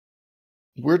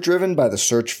We're driven by the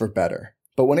search for better.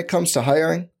 But when it comes to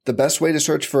hiring, the best way to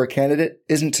search for a candidate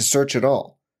isn't to search at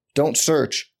all. Don't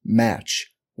search,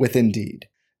 match with Indeed.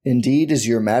 Indeed is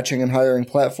your matching and hiring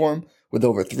platform with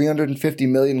over 350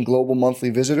 million global monthly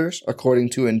visitors,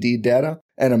 according to Indeed data,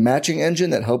 and a matching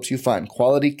engine that helps you find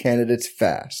quality candidates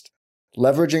fast.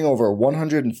 Leveraging over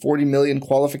 140 million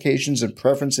qualifications and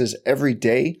preferences every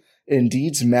day,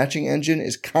 Indeed's matching engine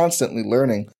is constantly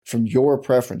learning from your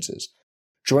preferences.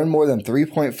 Join more than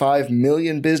 3.5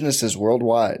 million businesses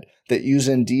worldwide that use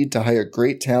Indeed to hire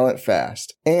great talent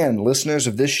fast. And listeners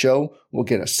of this show will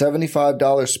get a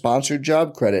 $75 sponsored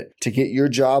job credit to get your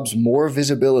jobs more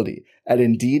visibility at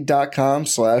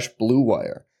Indeed.com/Blue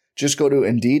Wire. Just go to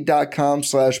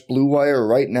Indeed.com/Blue Wire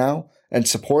right now and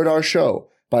support our show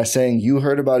by saying you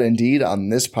heard about Indeed on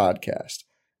this podcast.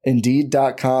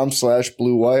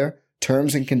 Indeed.com/Blue Wire.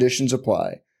 Terms and conditions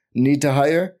apply. Need to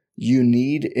hire? You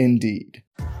need Indeed.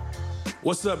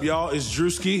 What's up, y'all? It's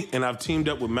Drewski, and I've teamed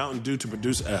up with Mountain Dew to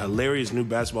produce a hilarious new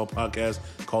basketball podcast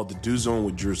called The Dew Zone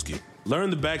with Drewski.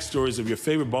 Learn the backstories of your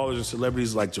favorite ballers and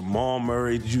celebrities like Jamal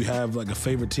Murray. Did you have like a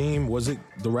favorite team? Was it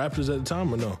the Raptors at the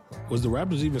time or no? Was the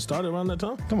Raptors even started around that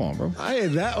time? Come on, bro. I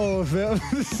ain't that old, fam.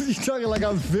 You talking like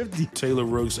I'm 50. Taylor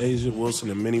Rooks, Asia Wilson,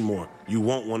 and many more. You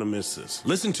won't want to miss this.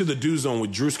 Listen to The Dew Zone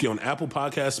with Drewski on Apple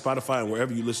Podcasts, Spotify, and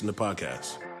wherever you listen to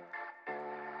podcasts.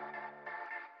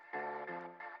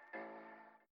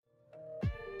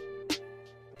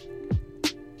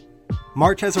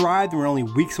 March has arrived and we're only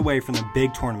weeks away from the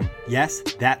big tournament. Yes,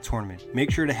 that tournament. Make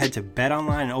sure to head to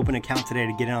BetOnline and open an account today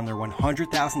to get in on their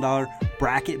 $100,000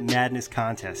 Bracket Madness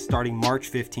contest starting March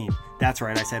 15th. That's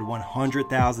right, I said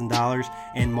 $100,000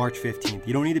 and March 15th.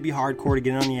 You don't need to be hardcore to get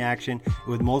in on the action.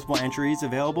 With multiple entries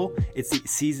available, it's the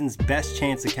season's best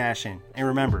chance to cash in. And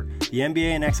remember, the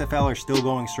NBA and XFL are still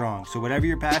going strong, so whatever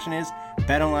your passion is,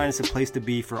 BetOnline is the place to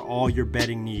be for all your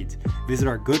betting needs. Visit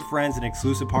our good friends and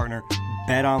exclusive partner,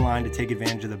 BetOnline, to take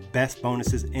advantage of the best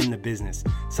bonuses in the business.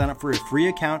 Sign up for a free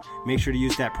account. Make sure to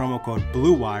use that promo code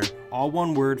BLUEWIRE, all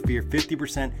one word, for your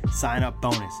 50% sign-up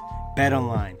bonus.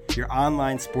 BetOnline, your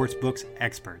online sportsbooks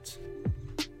experts.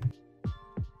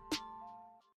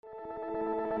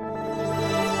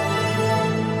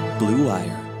 Blue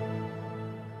Wire.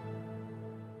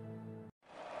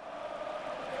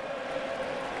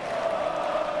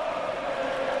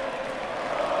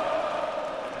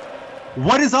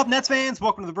 What is up, Nets fans?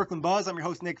 Welcome to the Brooklyn Buzz. I'm your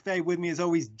host, Nick Fay. With me, as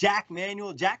always, Jack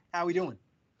Manuel. Jack, how we doing?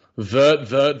 Vert.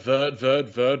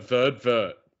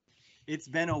 It's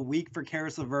been a week for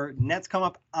Caris LeVert. Nets come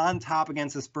up on top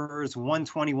against the Spurs,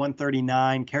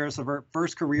 120-139. Caris LeVert,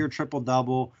 first career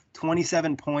triple-double,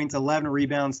 27 points, 11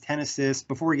 rebounds, 10 assists.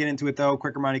 Before we get into it, though,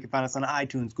 quick reminder, you can find us on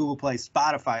iTunes, Google Play,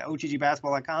 Spotify,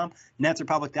 OTGBasketball.com,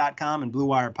 NetsRepublic.com, and Blue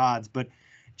Wire Pods. But,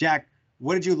 Jack,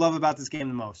 what did you love about this game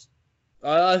the most?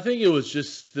 I think it was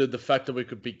just the fact that we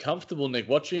could be comfortable, Nick,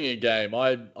 watching a game.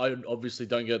 I obviously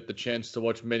don't get the chance to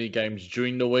watch many games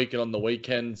during the week and on the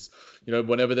weekends. You know,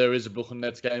 whenever there is a Brooklyn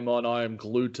Nets game on, I am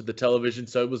glued to the television.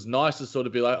 So it was nice to sort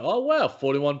of be like, oh, wow,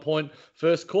 41-point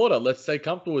first quarter. Let's stay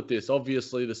comfortable with this.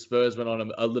 Obviously, the Spurs went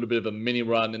on a little bit of a mini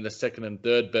run in the second and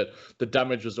third, but the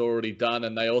damage was already done.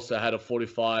 And they also had a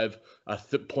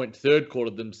 45-point third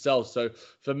quarter themselves. So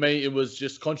for me, it was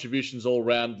just contributions all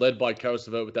around, led by Caris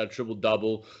LeVert with that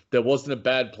triple-double. There wasn't a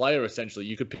bad player, essentially.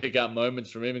 You could pick out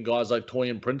moments from even guys like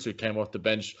Taurean Prince, who came off the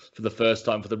bench for the first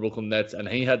time for the Brooklyn Nets, and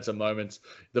he had some moments.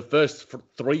 The first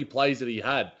three plays that he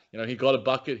had, you know, he got a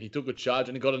bucket, he took a charge,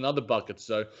 and he got another bucket.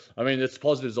 So, I mean, it's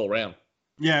positives all around.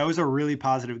 Yeah, it was a really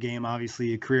positive game,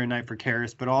 obviously a career night for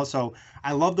Caris, but also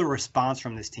I love the response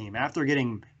from this team. After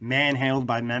getting manhandled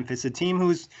by Memphis, a team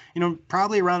who's, you know,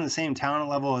 probably around the same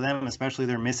talent level of them, especially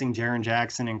they're missing Jaren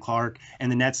Jackson and Clark,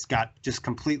 and the Nets got just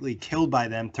completely killed by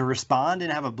them. To respond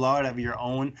and have a blowout of your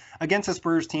own against a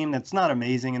Spurs team that's not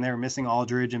amazing, and they were missing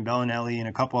Aldridge and Bellinelli and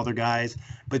a couple other guys,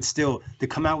 but still, to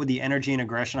come out with the energy and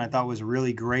aggression I thought was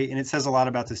really great, and it says a lot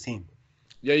about this team.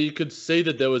 Yeah, you could see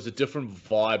that there was a different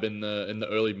vibe in the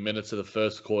early minutes of the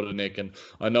first quarter, Nick. And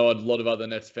I know a lot of other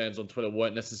Nets fans on Twitter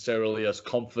weren't necessarily as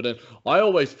confident. I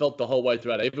always felt the whole way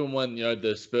throughout, even when, you know,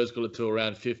 the Spurs got it to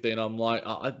around 15, I'm like,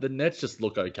 the Nets just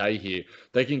look okay here.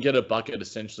 They can get a bucket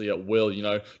essentially at will. You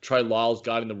know, Trey Lyles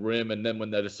guarding the rim, and then when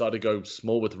they decided to go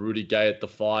small with Rudy Gay at the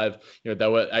 5, you know, they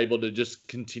were able to just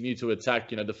continue to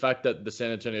attack. You know, the fact that the San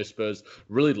Antonio Spurs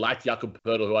really lacked Jakob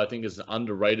Poeltl, who I think is an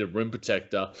underrated rim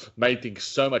protector, made things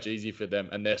so much easier for them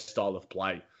and their style of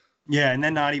play. Yeah, and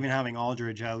then not even having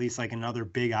Aldridge, at least like another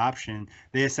big option.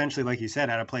 They essentially, like you said,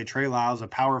 had to play Trey Lyles, a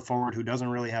power forward who doesn't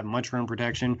really have much rim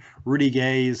protection. Rudy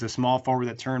Gay is a small forward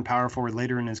that turned power forward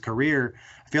later in his career.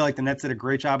 I feel like the Nets did a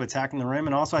great job attacking the rim,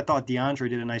 and also I thought DeAndre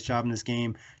did a nice job in this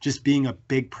game, just being a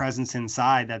big presence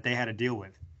inside that they had to deal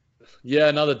with. Yeah,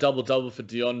 another double-double for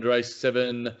DeAndre.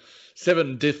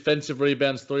 Seven defensive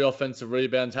rebounds, 3 offensive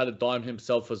rebounds. Had a dime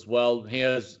himself as well.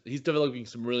 He's developing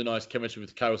some really nice chemistry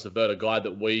with Caris LeVert, a guy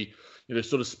that we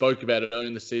sort of spoke about it early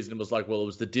in the season. It was like, well, it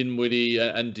was the Dinwiddie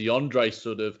and DeAndre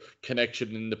sort of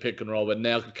connection in the pick and roll. But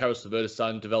now Caris LeVert is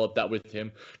starting to develop that with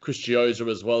him. Chris Chiozza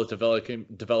as well is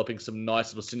developing some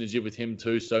nice little synergy with him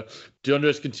too. So DeAndre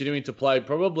is continuing to play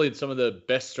probably in some of the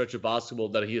best stretch of basketball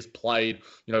that he has played,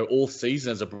 all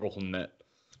season as a Brooklyn Net.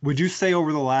 Would you say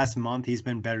over the last month he's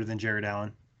been better than Jared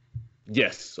Allen?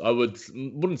 Yes,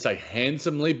 wouldn't say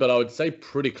handsomely, but I would say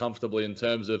pretty comfortably in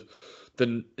terms of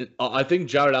I think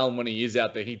Jared Allen, when he is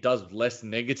out there, he does less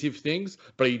negative things,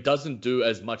 but he doesn't do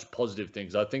as much positive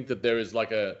things. I think that there is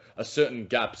like a certain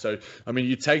gap. So, I mean,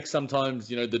 you take sometimes,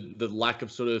 the lack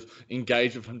of sort of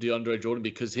engagement from DeAndre Jordan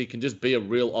because he can just be a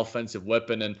real offensive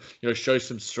weapon and, show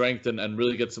some strength and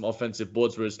really get some offensive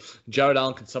boards. Whereas Jared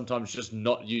Allen can sometimes just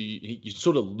not, you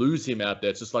sort of lose him out there.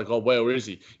 It's just like, oh, where is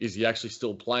he? Is he actually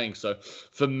still playing? So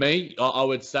for me, I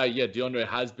would say, yeah, DeAndre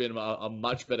has been a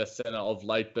much better center of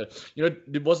late, but,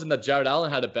 it wasn't that Jared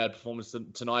Allen had a bad performance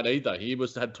tonight either. He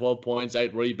had 12 points,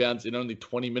 8 rebounds in only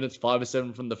 20 minutes, 5 or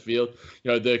 7 from the field.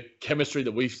 The chemistry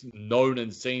that we've known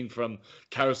and seen from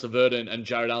Caris LeVert and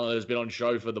Jared Allen has been on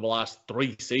show for the last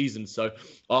 3 seasons. So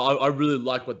I really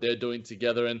like what they're doing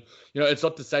together. And, it's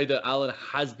not to say that Allen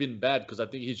has been bad because I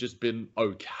think he's just been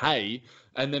okay.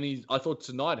 And then I thought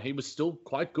tonight he was still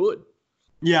quite good.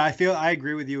 Yeah, I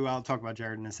agree with you. I'll talk about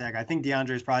Jared in a sec. I think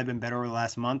DeAndre's probably been better over the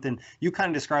last month, and you kind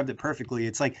of described it perfectly.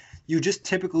 It's like you just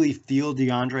typically feel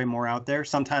DeAndre more out there.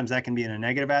 Sometimes that can be in a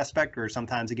negative aspect, or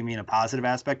sometimes it can be in a positive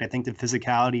aspect. I think the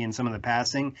physicality and some of the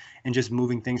passing and just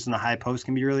moving things from the high post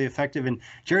can be really effective. And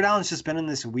Jared Allen's just been in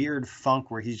this weird funk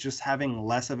where he's just having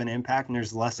less of an impact and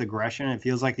there's less aggression. It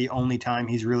feels like the only time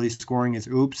he's really scoring is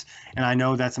oops, and I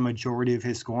know that's a majority of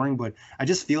his scoring, but I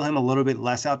just feel him a little bit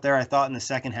less out there. I thought in the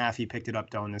second half he picked it up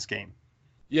in this game.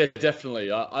 Yeah,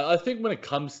 definitely. I think when it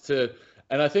comes to,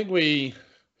 and I think we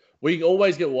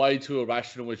always get way too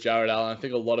irrational with Jared Allen. I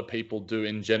think a lot of people do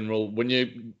in general. When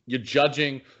you're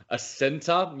judging a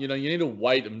center, you need to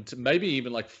wait maybe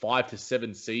even like 5 to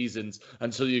 7 seasons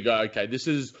until you go, okay, this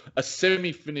is a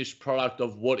semi-finished product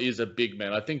of what is a big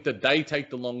man. I think that they take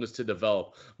the longest to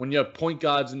develop. When you have point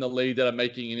guards in the league that are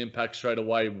making an impact straight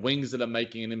away, wings that are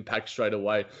making an impact straight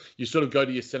away, you sort of go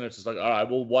to your centers. It's like, all right,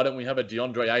 well, why don't we have a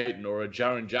DeAndre Ayton or a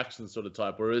Jaren Jackson sort of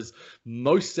type? Whereas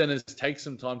most centers take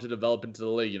some time to develop into the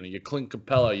league. Your Clint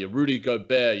Capella, your Rudy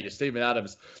Gobert, your Steven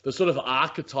Adams, the sort of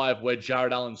archetype where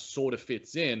Jared Allen sort of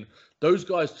fits in. Those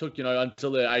guys took,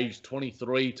 until their age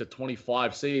 23 to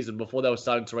 25 season before they were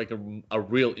starting to make a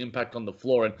real impact on the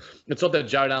floor. And it's not that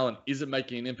Jared Allen isn't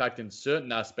making an impact in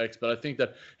certain aspects, but I think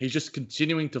that he's just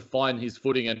continuing to find his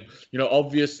footing. And,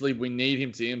 obviously we need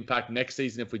him to impact next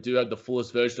season if we do have the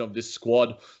fullest version of this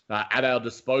squad at our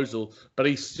disposal. But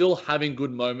he's still having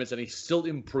good moments and he's still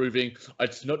improving.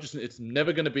 It's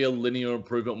never going to be a linear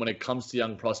improvement when it comes to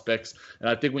young prospects. And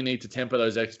I think we need to temper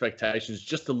those expectations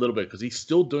just a little bit because he's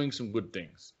still doing some good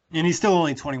things. And he's still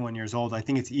only 21 years old. I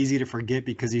think it's easy to forget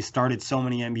because he started so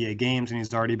many NBA games and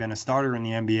he's already been a starter in the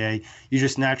NBA. You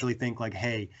just naturally think like,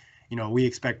 hey, we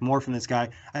expect more from this guy.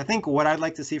 I think what I'd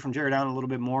like to see from Jared Allen a little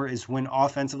bit more is when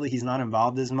offensively he's not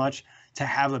involved as much to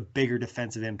have a bigger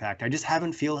defensive impact. I just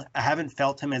haven't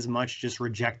felt him as much just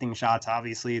rejecting shots.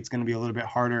 Obviously, it's going to be a little bit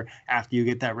harder after you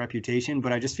get that reputation,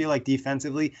 but I just feel like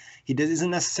defensively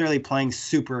isn't necessarily playing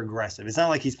super aggressive. It's not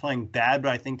like he's playing bad,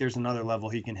 but I think there's another level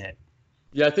he can hit.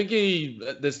 Yeah, I think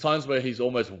there's times where he's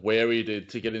almost wary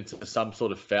to get into some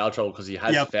sort of foul trouble because he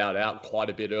has fouled out quite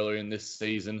a bit earlier in this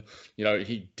season.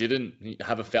 He didn't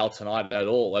have a foul tonight at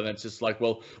all. And it's just like,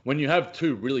 well, when you have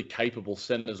 2 really capable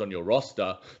centers on your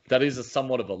roster, that is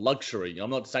somewhat of a luxury. I'm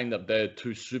not saying that they're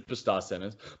 2 superstar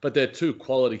centers, but they're 2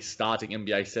 quality starting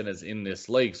NBA centers in this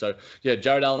league. So, yeah,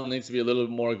 Jared Allen needs to be a little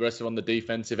bit more aggressive on the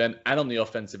defensive end and on the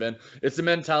offensive end. It's a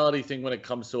mentality thing when it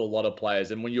comes to a lot of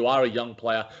players. And when you are a young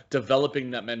player, developing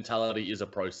that mentality is a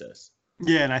process.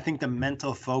 Yeah, and I think the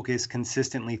mental focus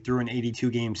consistently through an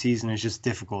 82-game season is just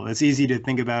difficult. It's easy to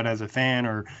think about as a fan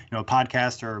or a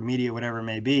podcaster or media, whatever it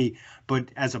may be. But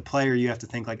as a player, you have to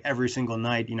think like every single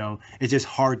night. It's just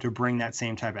hard to bring that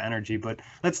same type of energy. But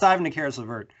let's dive into Caris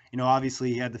LeVert.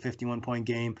 Obviously he had the 51-point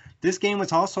game. This game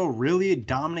was also really a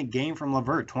dominant game from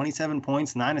LeVert. 27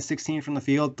 points, 9 of 16 from the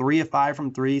field, 3 of 5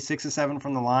 from 3, 6 of 7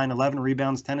 from the line, 11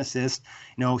 rebounds, 10 assists.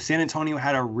 San Antonio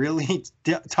had a really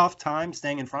tough time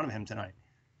staying in front of him tonight.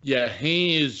 Yeah,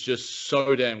 he is just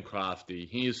so damn crafty.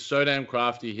 He is so damn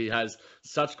crafty. He has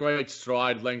such great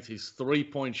stride length. His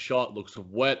three-point shot looks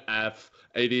wet AF.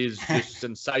 It is just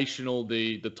sensational,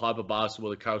 the type of basketball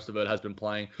that Caris LeVert has been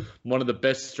playing. One of the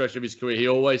best stretch of his career. He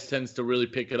always tends to really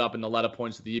pick it up in the latter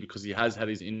points of the year because he has had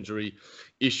his injury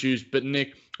issues. But,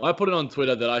 Nick, I put it on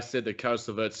Twitter that I said that Caris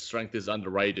LeVert's strength is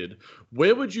underrated.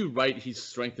 Where would you rate his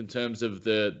strength in terms of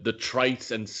the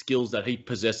traits and skills that he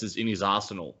possesses in his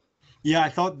arsenal? Yeah, I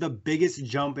thought the biggest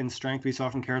jump in strength we saw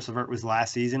from Caris LeVert was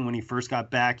last season when he first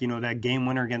got back. That game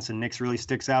winner against the Knicks really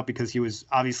sticks out because he was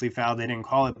obviously fouled. They didn't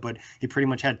call it, but he pretty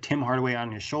much had Tim Hardaway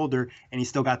on his shoulder, and he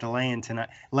still got the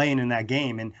lay-in in that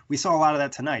game. And we saw a lot of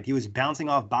that tonight. He was bouncing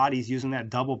off bodies, using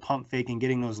that double pump fake and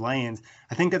getting those lay-ins.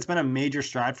 I think that's been a major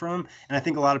stride for him, and I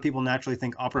think a lot of people naturally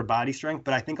think upper body strength,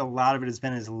 but I think a lot of it has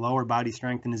been his lower body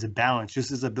strength and his balance, just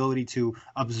his ability to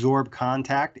absorb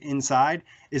contact inside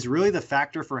is really the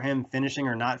factor for him finishing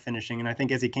or not finishing. And I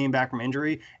think as he came back from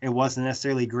injury, it wasn't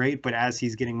necessarily great, but as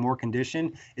he's getting more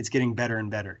conditioned, it's getting better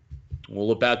and better.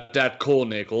 All about that core,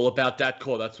 Nick. All about that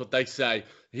core. That's what they say.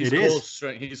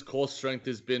 His core strength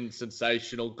has been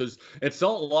sensational because it's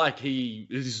not like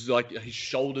his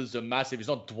shoulders are massive. He's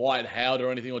not Dwight Howard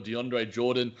or anything or DeAndre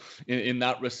Jordan in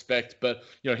that respect. But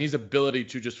his ability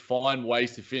to just find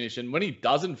ways to finish, and when he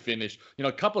doesn't finish,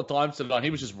 a couple of times tonight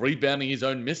he was just rebounding his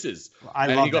own misses.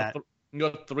 He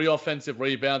got 3 offensive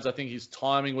rebounds. I think his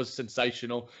timing was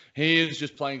sensational. He is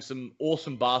just playing some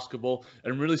awesome basketball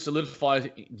and really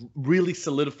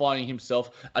solidifying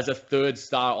himself as a third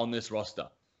star on this roster.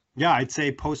 Yeah, I'd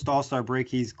say post All-Star break,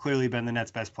 he's clearly been the Nets'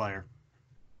 best player.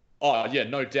 Oh, yeah,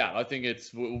 no doubt. I think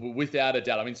it's without a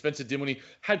doubt. I mean, Spencer Dinwiddie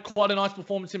had quite a nice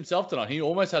performance himself tonight. He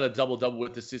almost had a double-double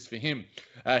with assists for him.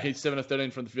 He's 7 of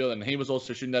 13 from the field, and he was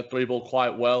also shooting that 3-ball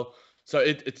quite well. So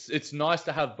it's nice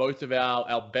to have both of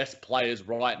our best players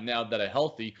right now that are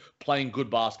healthy playing good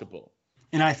basketball.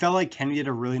 And I felt like Kenny did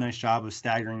a really nice job of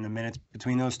staggering the minutes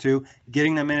between those two,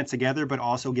 getting the minutes together, but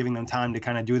also giving them time to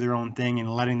kind of do their own thing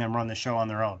and letting them run the show on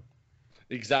their own.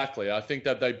 Exactly. I think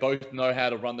that they both know how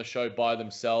to run the show by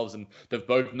themselves, and they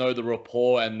both know the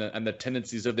rapport and the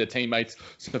tendencies of their teammates.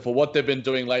 So for what they've been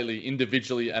doing lately,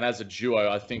 individually and as a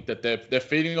duo, I think that they're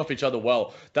feeding off each other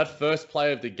well. That first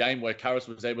play of the game where Caris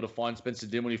was able to find Spencer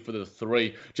Dinwiddie for the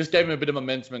 3 just gave him a bit of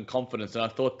momentum and confidence, and I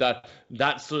thought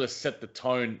that sort of set the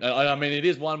tone. I mean, it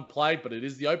is one play, but it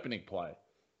is the opening play.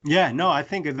 Yeah, no, I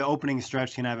think the opening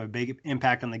stretch can have a big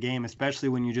impact on the game, especially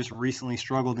when you just recently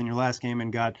struggled in your last game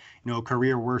and got, a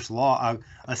career worst loss,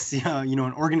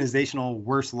 an organizational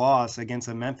worst loss against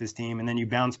a Memphis team, and then you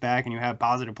bounce back and you have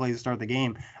positive plays to start the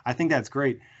game. I think that's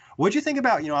great. What'd you think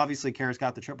about, obviously Caris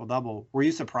got the triple-double. Were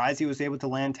you surprised he was able to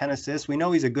land 10 assists? We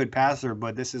know he's a good passer,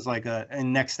 but this is like a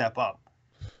next step up.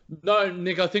 No,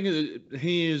 Nick, I think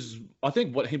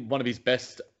one of his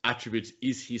best attributes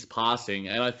is his passing.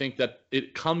 And I think that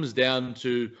it comes down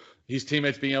to his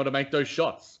teammates being able to make those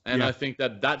shots. And I think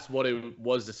that that's what it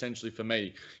was essentially for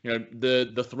me.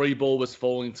 The 3-ball was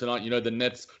falling tonight. The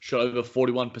Nets shot over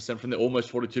 41% from there,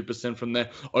 almost 42% from there,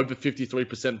 over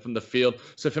 53% from the field.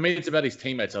 So for me, it's about his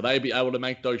teammates. Are they be able to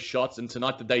make those shots? And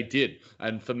tonight that they did.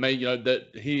 And for me, that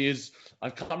he is, I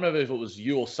can't remember if it was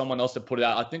you or someone else that put it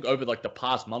out. I think over like the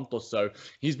past month or so,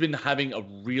 he's been having a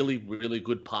really, really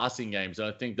good passing games. And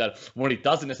I think that when he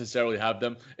doesn't necessarily have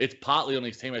them, it's partly on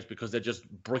his teammates because they're just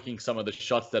bricking some of the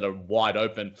shots that are wide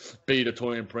open, be it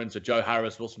Taurean Prince or Joe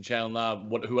Harris, Wilson Chandler,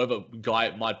 whoever guy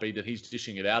it might be that he's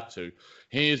dishing it out to.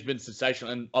 He has been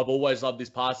sensational, and I've always loved his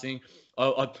passing.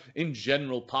 In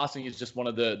general, passing is just one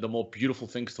of the more beautiful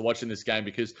things to watch in this game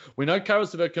because we know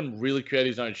Caris LeVert can really create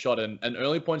his own shot. And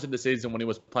early points of the season when he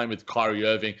was playing with Kyrie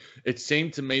Irving, it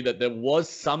seemed to me that there was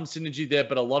some synergy there,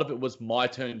 but a lot of it was my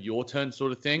turn, your turn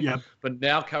sort of thing. Yep. But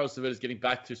now Caris LeVert is getting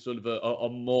back to sort of a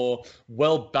more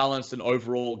well-balanced and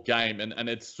overall game, and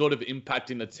it's sort of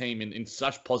impacting the team in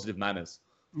such positive manners.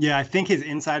 Yeah, I think his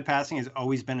inside passing has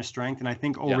always been a strength. And I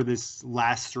think over this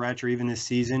last stretch or even this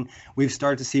season, we've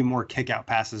started to see more kick-out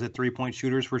passes at three-point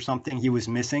shooters were something he was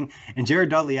missing. And Jared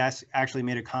Dudley actually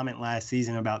made a comment last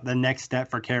season about the next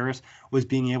step for Caris was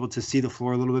being able to see the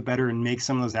floor a little bit better and make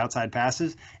some of those outside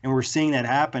passes. And we're seeing that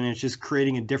happen. And it's just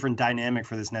creating a different dynamic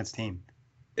for this Nets team.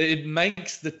 It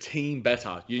makes the team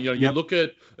better. You look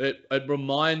at it. It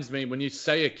reminds me when you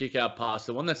say a kick-out pass.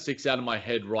 The one that sticks out in my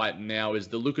head right now is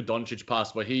the Luka Doncic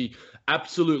pass, where he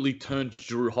absolutely turned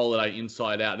Jrue Holiday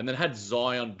inside out, and then had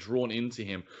Zion drawn into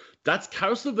him. That's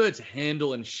Karis LeVert's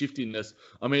handle and shiftiness.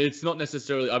 I mean, it's not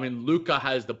necessarily, I mean, Luka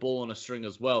has the ball on a string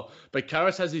as well, but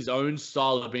Karis has his own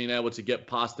style of being able to get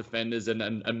past defenders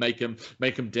and make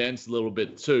him dance a little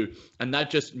bit too. And that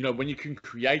just, when you can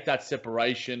create that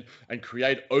separation and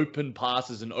create open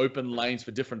passes and open lanes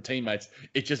for different teammates,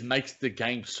 it just makes the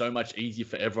game so much easier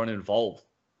for everyone involved.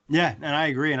 Yeah, and I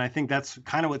agree. And I think that's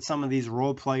kind of what some of these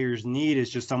role players need, is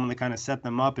just someone to kind of set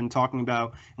them up. And talking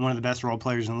about one of the best role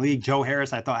players in the league, Joe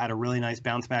Harris, I thought had a really nice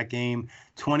bounce back game.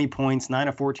 20 points, 9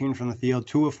 of 14 from the field,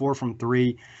 2 of 4 from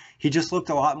 3. He just looked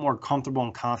a lot more comfortable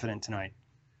and confident tonight.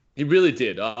 He really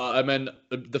did. I mean,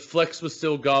 the flex was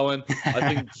still going.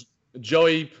 I think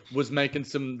Joey was making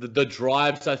the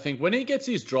drives. I think when he gets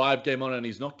his drive game on and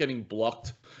he's not getting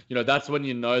blocked, that's when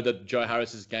you know that Joe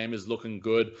Harris's game is looking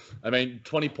good. I mean,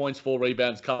 20 points, 4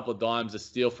 rebounds, couple of dimes, a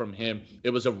steal from him. It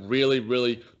was a really,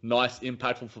 really nice,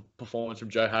 impactful performance from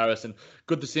Joe Harris, and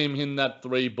good to see him hitting that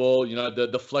 3 ball.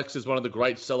 The flex is one of the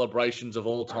great celebrations of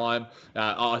all time.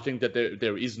 I think that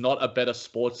there is not a better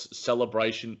sports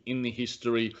celebration in the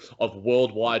history of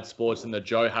worldwide sports than the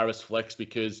Joe Harris flex,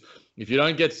 because if you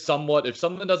don't get if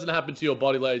something doesn't happen to your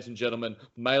body, ladies and gentlemen,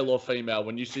 male or female,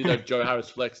 when you see that Joe Harris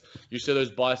flex, you see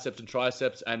those biceps and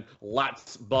triceps and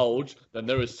lats bulge, then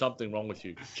there is something wrong with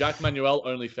you. Jack Manuel,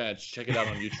 OnlyFans. Check it out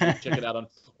on YouTube. Check it out on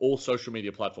all social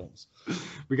media platforms.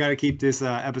 We got to keep this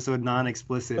episode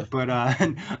non-explicit, but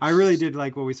I really did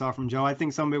like what we saw from Joe. I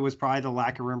think some of it was probably the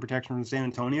lack of rim protection from San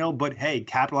Antonio, but hey,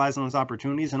 capitalize on those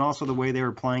opportunities, and also the way they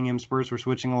were playing him. Spurs were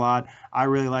switching a lot. I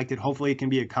really liked it. Hopefully it can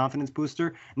be a confidence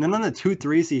booster. And then on the 2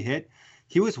 threes he hit,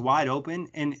 he was wide open,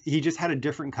 and he just had a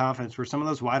different confidence, where some of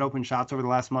those wide open shots over the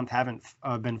last month haven't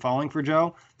been falling for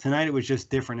Joe. Tonight it was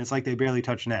just different. It's like they barely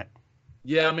touched net.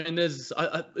 Yeah, I mean, there's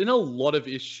in a lot of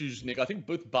issues, Nick. I think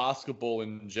both basketball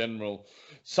in general,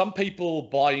 some people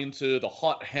buy into the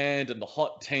hot hand and the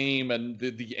hot team and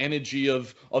the energy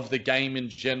of the game in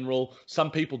general. Some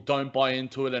people don't buy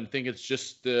into it and think it's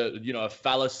just a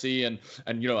fallacy and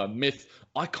a myth.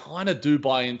 I kind of do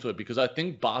buy into it, because I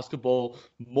think basketball,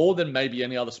 more than maybe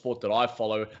any other sport that I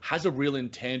follow, has a real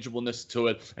intangibleness to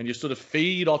it. And you sort of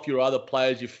feed off your other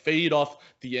players. You feed off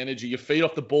the energy. You feed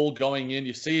off the ball going in.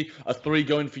 You see a 3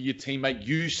 going for your teammate.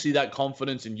 You see that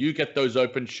confidence and you get those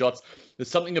open shots. There's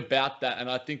something about that.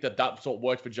 And I think that's what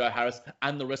worked for Joe Harris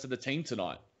and the rest of the team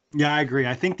tonight. Yeah, I agree.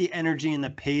 I think the energy and the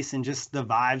pace and just the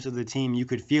vibes of the team, you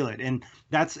could feel it. And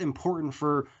that's important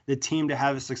for the team to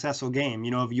have a successful game.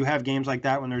 If you have games like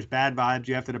that when there's bad vibes,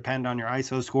 you have to depend on your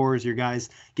ISO scores, your guys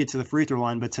get to the free throw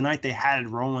line. But tonight they had it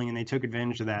rolling and they took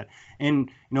advantage of that.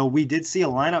 And, we did see a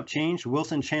lineup change.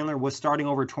 Wilson Chandler was starting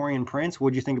over Taurean Prince. What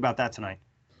did you think about that tonight?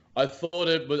 I thought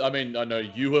it was, I mean, I know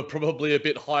you were probably a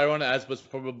bit higher on it, as was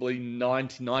probably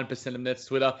 99% of Nets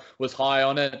Twitter was high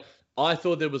on it. I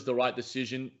thought it was the right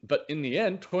decision, but in the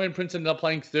end, Taurean Prince ended up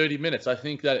playing 30 minutes. I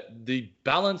think that the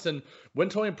balance, and when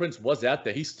Taurean Prince was out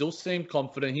there, he still seemed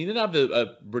confident. He didn't have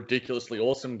a ridiculously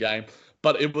awesome game,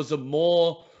 but it was a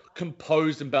more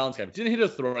composed and balanced game. He didn't hit a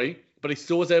 3, but he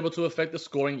still was able to affect the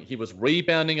scoring. He was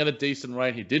rebounding at a decent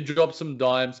rate. He did drop some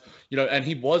dimes, and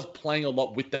he was playing a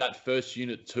lot with that first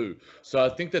unit too. So I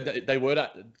think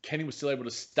that Kenny was still able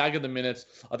to stagger the minutes.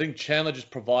 I think Chandler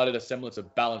just provided a semblance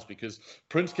of balance, because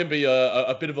Prince can be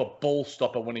a bit of a ball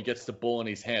stopper when he gets the ball in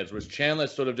his hands, whereas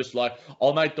Chandler's sort of just like,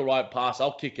 I'll make the right pass,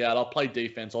 I'll kick out, I'll play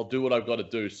defense, I'll do what I've got to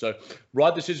do. So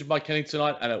right decision by Kenny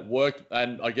tonight, and it worked.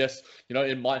 And I guess,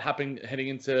 it might happen heading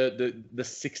into the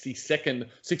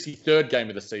 63rd game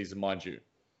of the season, mind you.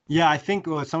 Yeah, I think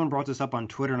someone brought this up on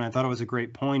Twitter, and I thought it was a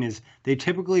great point, is they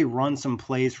typically run some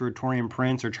plays for Taurean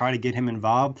Prince or try to get him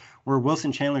involved, where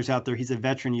Wilson Chandler's out there. He's a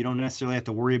veteran. You don't necessarily have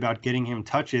to worry about getting him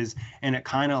touches, and it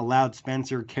kind of allowed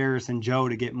Spencer, Karras, and Joe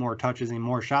to get more touches and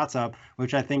more shots up,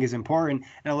 which I think is important,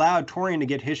 and allowed Taurean to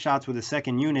get his shots with a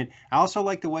second unit. I also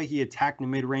like the way he attacked the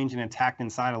mid-range and attacked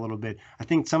inside a little bit. I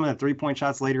think some of the three-point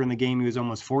shots later in the game he was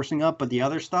almost forcing up, but the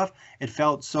other stuff, it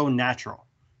felt so natural.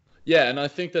 Yeah, and I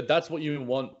think that that's what you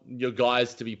want your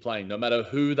guys to be playing, no matter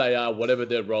who they are, whatever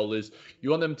their role is.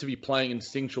 You want them to be playing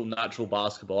instinctual, natural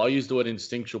basketball. I use the word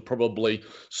instinctual probably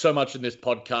so much in this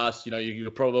podcast. You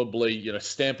could probably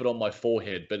stamp it on my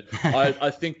forehead, but I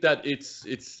think that it's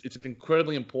an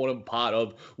incredibly important part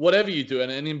of whatever you do,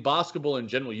 and in basketball in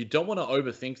general, you don't want to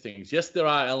overthink things. Yes, there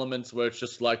are elements where it's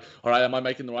just like, all right, am I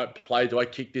making the right play? Do I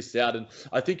kick this out? And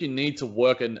I think you need to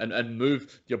work and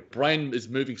move. Your brain is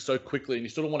moving so quickly, and you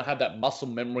sort of want to have that muscle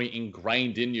memory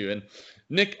ingrained in you. And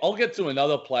Nick, I'll get to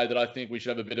another player that I think we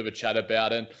should have a bit of a chat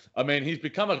about. And I mean, he's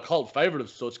become a cult favorite of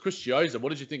sorts. Chris Chiozza, what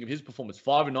did you think of his performance?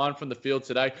 5 of 9 from the field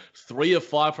today, 3 of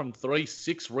 5 from 3,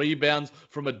 6 rebounds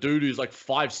from a dude who's like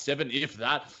 5'7", if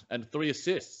that, and 3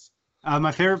 assists.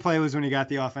 My favorite play was when he got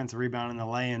the offensive rebound in the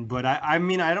lay-in. But I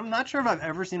mean, I'm not sure if I've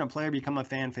ever seen a player become a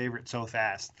fan favorite so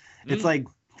fast. It's like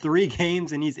 3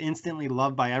 games and he's instantly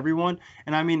loved by everyone.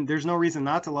 And I mean, there's no reason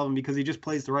not to love him because he just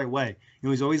plays the right way.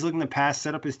 He's always looking to pass,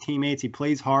 set up his teammates. He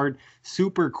plays hard,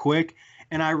 super quick.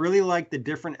 And I really like the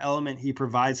different element he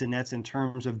provides the Nets in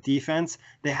terms of defense.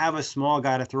 They have a small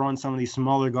guy to throw on some of these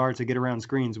smaller guards to get around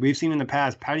screens. We've seen in the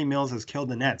past, Patty Mills has killed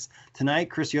the Nets. Tonight,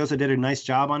 Chris Yosa did a nice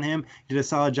job on him. He did a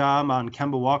solid job on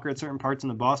Kemba Walker at certain parts in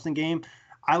the Boston game.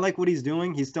 I like what he's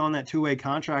doing. He's still on that 2-way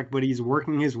contract, but he's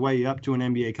working his way up to an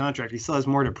NBA contract. He still has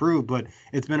more to prove, but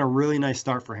it's been a really nice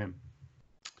start for him.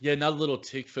 Yeah, another little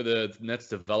tick for the Nets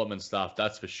development staff,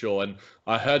 that's for sure. And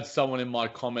I heard someone in my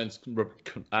comments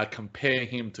compare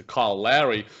him to Kyle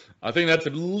Lowry. I think that's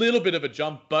a little bit of a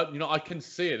jump, but, I can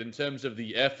see it in terms of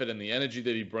the effort and the energy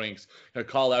that he brings.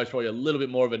 Kyle Lowry's probably a little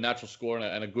bit more of a natural scorer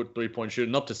and a good three-point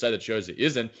shooter. Not to say that Yosa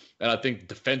isn't. And I think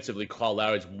defensively, Kyle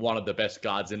Lowry is one of the best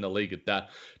guards in the league at that.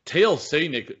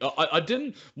 TLC, Nick,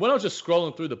 when I was just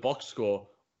scrolling through the box score,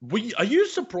 are you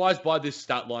surprised by this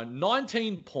stat line?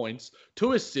 19 points,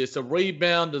 2 assists, a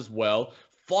rebound as well,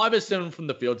 5 of 7 from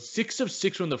the field, 6 of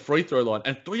 6 from the free throw line,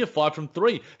 and 3 of 5 from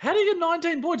 3. How did he get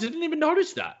 19 points? I didn't even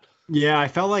notice that. Yeah, I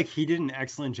felt like he did an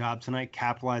excellent job tonight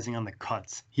capitalizing on the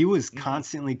cuts. He was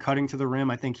constantly cutting to the rim.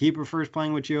 I think he prefers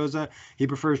playing with Yosa. He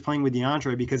prefers playing with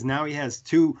DeAndre because now he has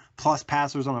 2+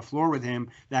 passers on the floor with him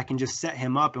that can just set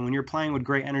him up. And when you're playing with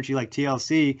great energy like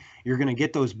TLC, you're going to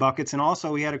get those buckets. And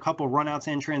also, he had a couple runouts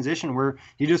in transition where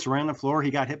he just ran the floor. He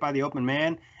got hit by the open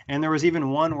man. And there was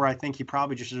even one where I think he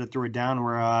probably just should have threw it down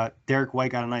where Derek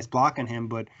White got a nice block on him.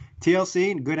 But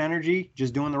TLC, good energy,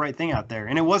 just doing the right thing out there.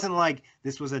 And it wasn't like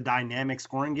this was a dynamic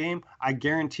scoring game. I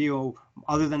guarantee you,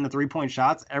 other than the 3-point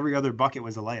shots, every other bucket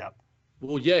was a layup.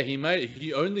 Well, yeah,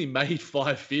 he only made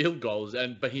 5 field goals,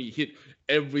 but he hit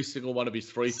every single one of his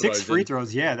free throws. 6 free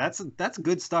throws, yeah, that's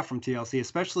good stuff from TLC,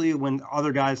 especially when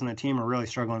other guys on the team are really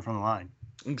struggling from the line.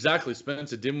 Exactly.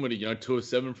 Spencer Dinwiddie, 2 of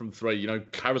 7 from 3.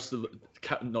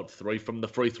 Not 3 from the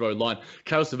free throw line.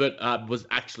 Caris LeVert was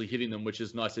actually hitting them, which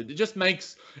is nice. It just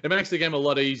makes the game a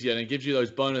lot easier, and it gives you those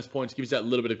bonus points, gives you that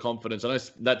little bit of confidence. I know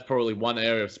that's probably one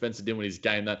area of Spencer Dinwiddie's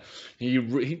game that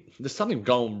there's something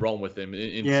going wrong with him.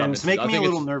 It's making me a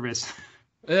little nervous.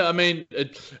 Yeah, I mean,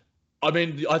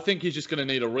 I think he's just going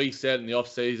to need a reset in the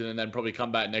offseason and then probably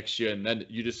come back next year. And then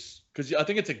because I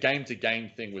think it's a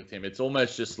game-to-game thing with him. It's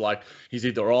almost just like he's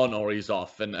either on or he's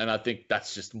off. And I think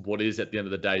that's just what it is at the end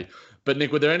of the day. But,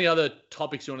 Nick, were there any other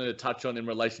topics you wanted to touch on in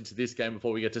relation to this game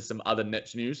before we get to some other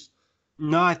Nets news?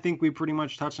 No, I think we pretty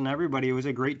much touched on everybody. It was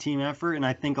a great team effort, and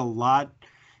I think a lot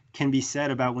can be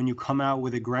said about when you come out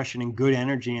with aggression and good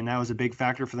energy, and that was a big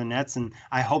factor for the Nets. And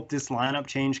I hope this lineup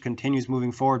change continues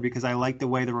moving forward because I like the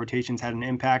way the rotations had an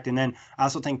impact. And then I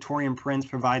also think Taurean Prince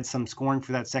provides some scoring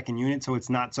for that second unit, so it's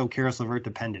not so Caris LeVert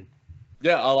dependent.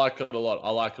 Yeah, I like it a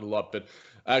lot. But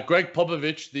Greg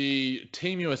Popovich, the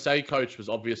Team USA coach, was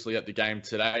obviously at the game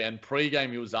today. And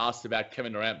pre-game, he was asked about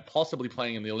Kevin Durant possibly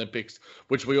playing in the Olympics,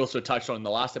 which we also touched on in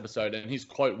the last episode. And his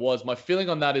quote was, "My feeling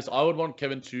on that is I would want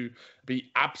Kevin to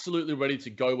be absolutely ready to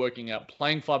go working out,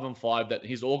 playing 5-on-5, that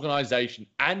his organization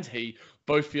and he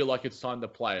both feel like it's time to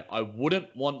play. I wouldn't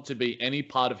want to be any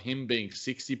part of him being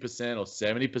 60% or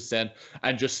 70%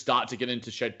 and just start to get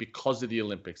into shape because of the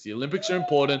Olympics. The Olympics are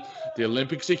important. The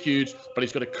Olympics are huge, but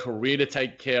he's got a career to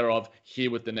take care of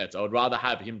here with the Nets. I would rather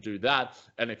have him do that.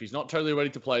 And if he's not totally ready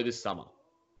to play this summer."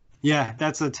 Yeah,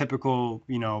 that's a typical,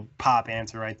 Pop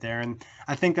answer right there. And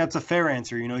I think that's a fair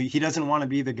answer. He doesn't want to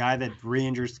be the guy that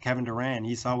re-injures Kevin Durant.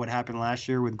 He saw what happened last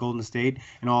year with Golden State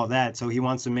and all that. So he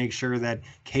wants to make sure that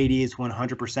KD is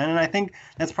 100%. And I think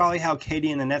that's probably how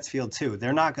KD and the Nets feel too.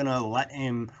 They're not going to let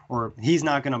him, or he's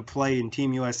not going to play in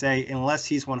Team USA unless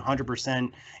he's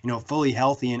 100%, fully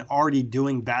healthy and already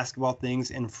doing basketball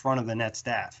things in front of the Nets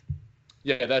staff.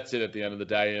 Yeah, that's it at the end of the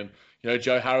day. And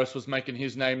Joe Harris was making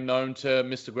his name known to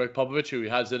Mr. Greg Popovich, who he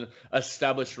has an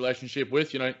established relationship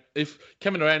with. If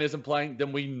Kevin Durant isn't playing,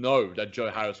 then we know that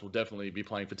Joe Harris will definitely be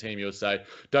playing for Team USA.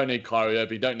 Don't need Kyrie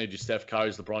Irving, don't need your Steph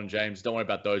Curry's, LeBron James. Don't worry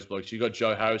about those blokes. You got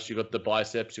Joe Harris, you got the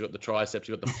biceps, you got the triceps,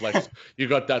 you got the flex, you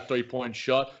got that 3-point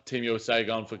shot. Team USA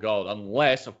going for gold.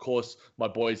 Unless, of course, my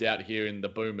boys out here in the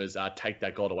Boomers take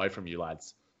that gold away from you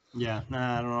lads. Yeah,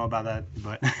 I don't know about that,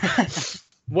 but.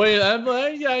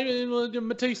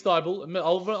 Matisse Thybulle.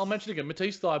 I'll mention again.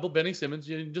 Matisse Thybulle, Benny Simmons.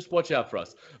 You just watch out for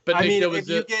us. But I Nick, mean,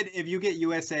 if you get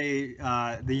USA,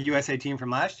 the USA team from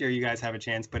last year, you guys have a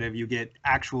chance. But if you get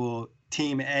actual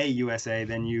Team A USA,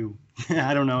 then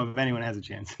I don't know if anyone has a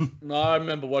chance. No, I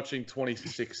remember watching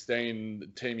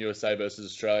 2016 Team USA versus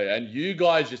Australia, and you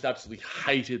guys just absolutely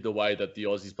hated the way that the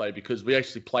Aussies played because we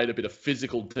actually played a bit of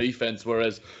physical defense,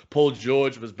 whereas Paul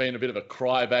George was being a bit of a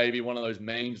crybaby, one of those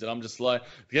memes. And I'm just like,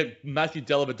 get Matthew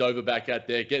Dellavedova back out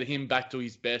there, get him back to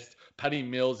his best, Paddy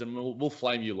Mills, and we'll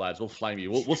flame you, lads. We'll flame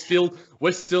you. We're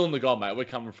still in the goal, mate. We're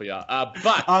coming for you.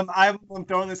 But I'm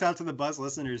throwing this out to the Buzz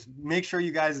listeners. Make sure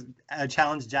you guys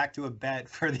challenge Jack to a bet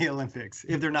for the Olympics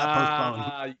if they're not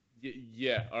postponed.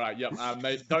 Yeah. All right. Yeah.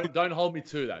 Mate, don't hold me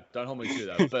to that. Don't hold me to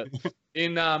that. But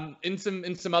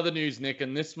in some other news, Nick,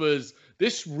 and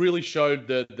this really showed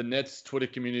the Nets Twitter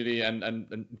community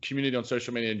and community on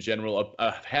social media in general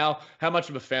how much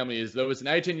of a family it is. There was an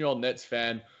 18-year-old Nets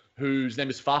fan whose name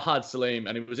is Farhad Salim,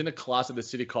 and he was in a class at the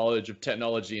City College of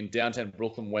Technology in downtown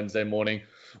Brooklyn Wednesday morning.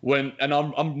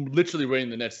 I'm literally reading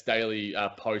the Nets Daily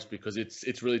post because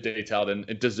it's really detailed and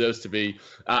it deserves to be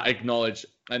acknowledged.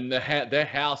 And their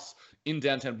house in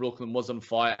downtown Brooklyn was on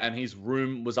fire, and his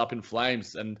room was up in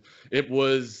flames, and it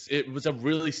was a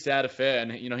really sad affair.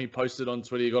 And he posted on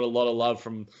Twitter. He got a lot of love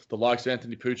from the likes of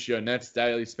Anthony Puccio, Nets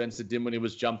Daily, Spencer Dinwiddie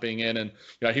was jumping in, and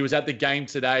he was at the game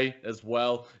today as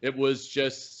well. It was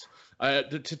just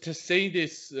to see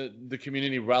this the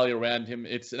community rally around him.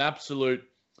 It's an absolute.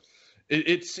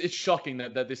 It's shocking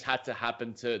that this had to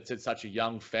happen to such a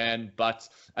young fan, but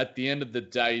at the end of the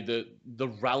day, the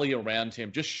rally around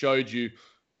him just showed you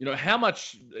how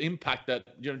much impact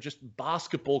that just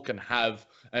basketball can have,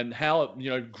 and how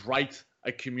great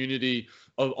a community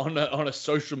on a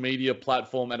social media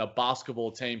platform and a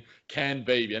basketball team can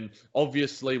be. And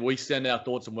obviously, we send our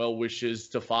thoughts and well wishes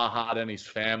to Farhad and his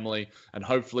family, and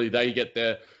hopefully they get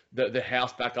the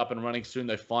house back up and running soon.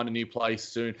 They find a new place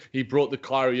soon. He brought the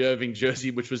Kyrie Irving jersey,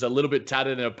 which was a little bit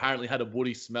tattered and apparently had a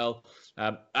woody smell.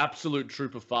 Absolute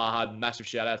trooper Farhad. Massive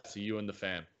shout out to you and the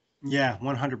fam. Yeah,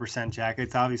 100%, Jack.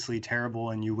 It's obviously terrible,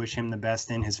 and you wish him the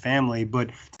best in his family. But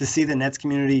to see the Nets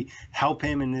community help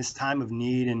him in this time of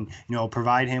need and,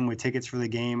 provide him with tickets for the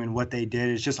game and what they did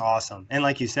is just awesome. And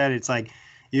like you said, it's like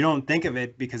you don't think of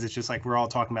it because it's just like we're all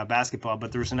talking about basketball,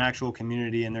 but there's an actual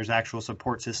community and there's actual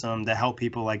support system to help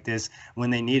people like this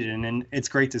when they need it. And it's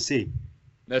great to see.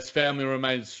 Nets family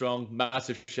remains strong.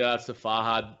 Massive shout outs to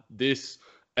Farhad. This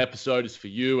episode is for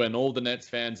you and all the Nets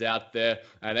fans out there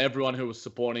and everyone who was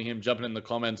supporting him, jumping in the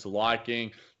comments, liking.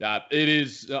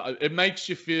 It makes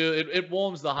you feel, it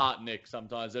warms the heart, Nick.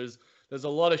 Sometimes there's a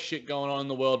lot of shit going on in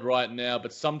the world right now,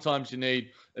 but sometimes you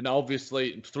need, and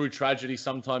obviously through tragedy,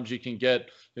 sometimes you can get,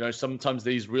 sometimes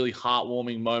these really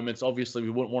heartwarming moments. Obviously, we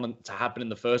wouldn't want it to happen in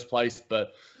the first place,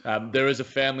 but there is a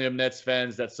family of Nets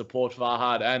fans that support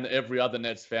Farhad and every other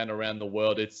Nets fan around the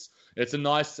world. It's a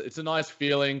nice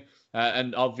feeling.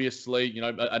 And obviously,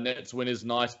 a Nets win is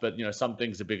nice, but, some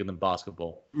things are bigger than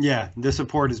basketball. Yeah, the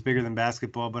support is bigger than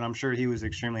basketball, but I'm sure he was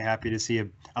extremely happy to see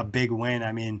a big win.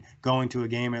 I mean, going to a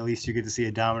game, at least you get to see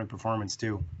a dominant performance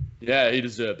too. Yeah, he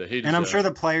deserved it. And I'm sure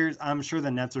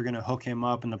the Nets are going to hook him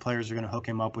up and the players are going to hook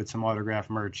him up with some autographed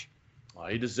merch. Oh,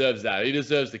 he deserves that. He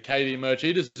deserves the KD merch.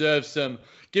 He deserves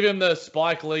give him the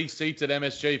Spike Lee seats at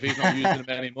MSG if he's not using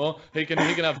them anymore. He can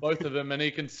have both of them, and he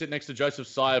can sit next to Joseph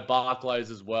Tsai at Barclays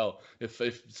as well. If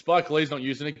Spike Lee's not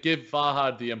using it, give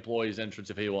Farhad the employee's entrance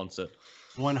if he wants it.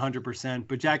 100%.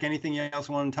 But Jack, anything else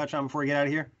you want to touch on before we get out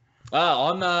of here?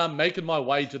 I'm making my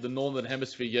way to the Northern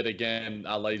Hemisphere yet again,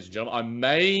 ladies and gentlemen. I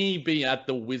may be at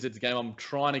the Wizards game. I'm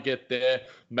trying to get there.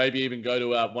 Maybe even go to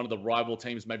one of the rival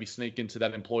teams, maybe sneak into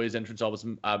that employee's entrance I was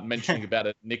mentioning about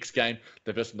a Knicks game.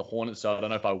 They're versus the Hornets, so I don't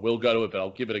know if I will go to it, but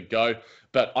I'll give it a go.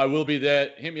 But I will be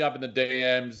there. Hit me up in the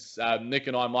DMs. Nick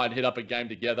and I might hit up a game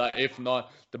together. If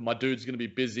not, my dude's going to be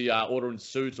busy ordering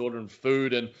suits, ordering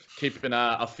food, and keeping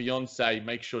a fiance,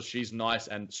 make sure she's nice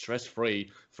and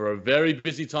stress-free for a very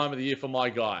busy time of the year for my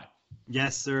guy.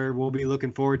 Yes, sir. We'll be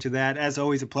looking forward to that. As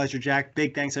always, a pleasure, Jack.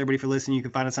 Big thanks, everybody, for listening. You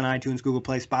can find us on iTunes, Google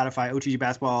Play, Spotify,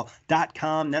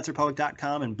 OTGBasketball.com,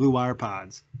 NetsRepublic.com, and Blue Wire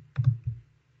Pods.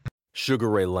 Sugar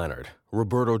Ray Leonard,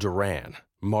 Roberto Duran,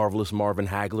 Marvelous Marvin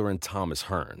Hagler, and Thomas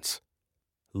Hearns.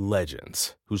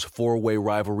 Legends, whose four-way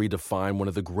rivalry defined one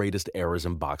of the greatest eras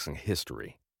in boxing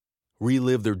history.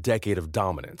 Relive their decade of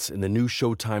dominance in the new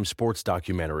Showtime sports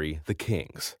documentary, The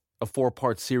Kings, a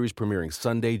 4-part series premiering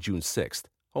Sunday, June 6th,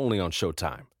 only on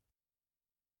Showtime.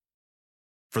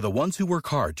 For the ones who work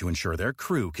hard to ensure their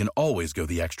crew can always go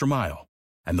the extra mile,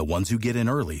 and the ones who get in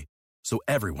early so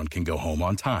everyone can go home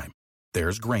on time,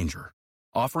 there's Grainger,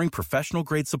 offering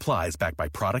professional-grade supplies backed by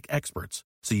product experts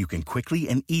so you can quickly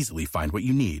and easily find what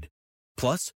you need.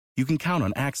 Plus, you can count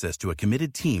on access to a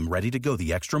committed team ready to go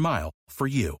the extra mile for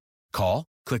you. Call,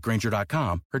 Click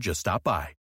Grainger.com or just stop by.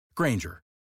 Grainger,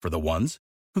 for the ones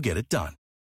who get it done.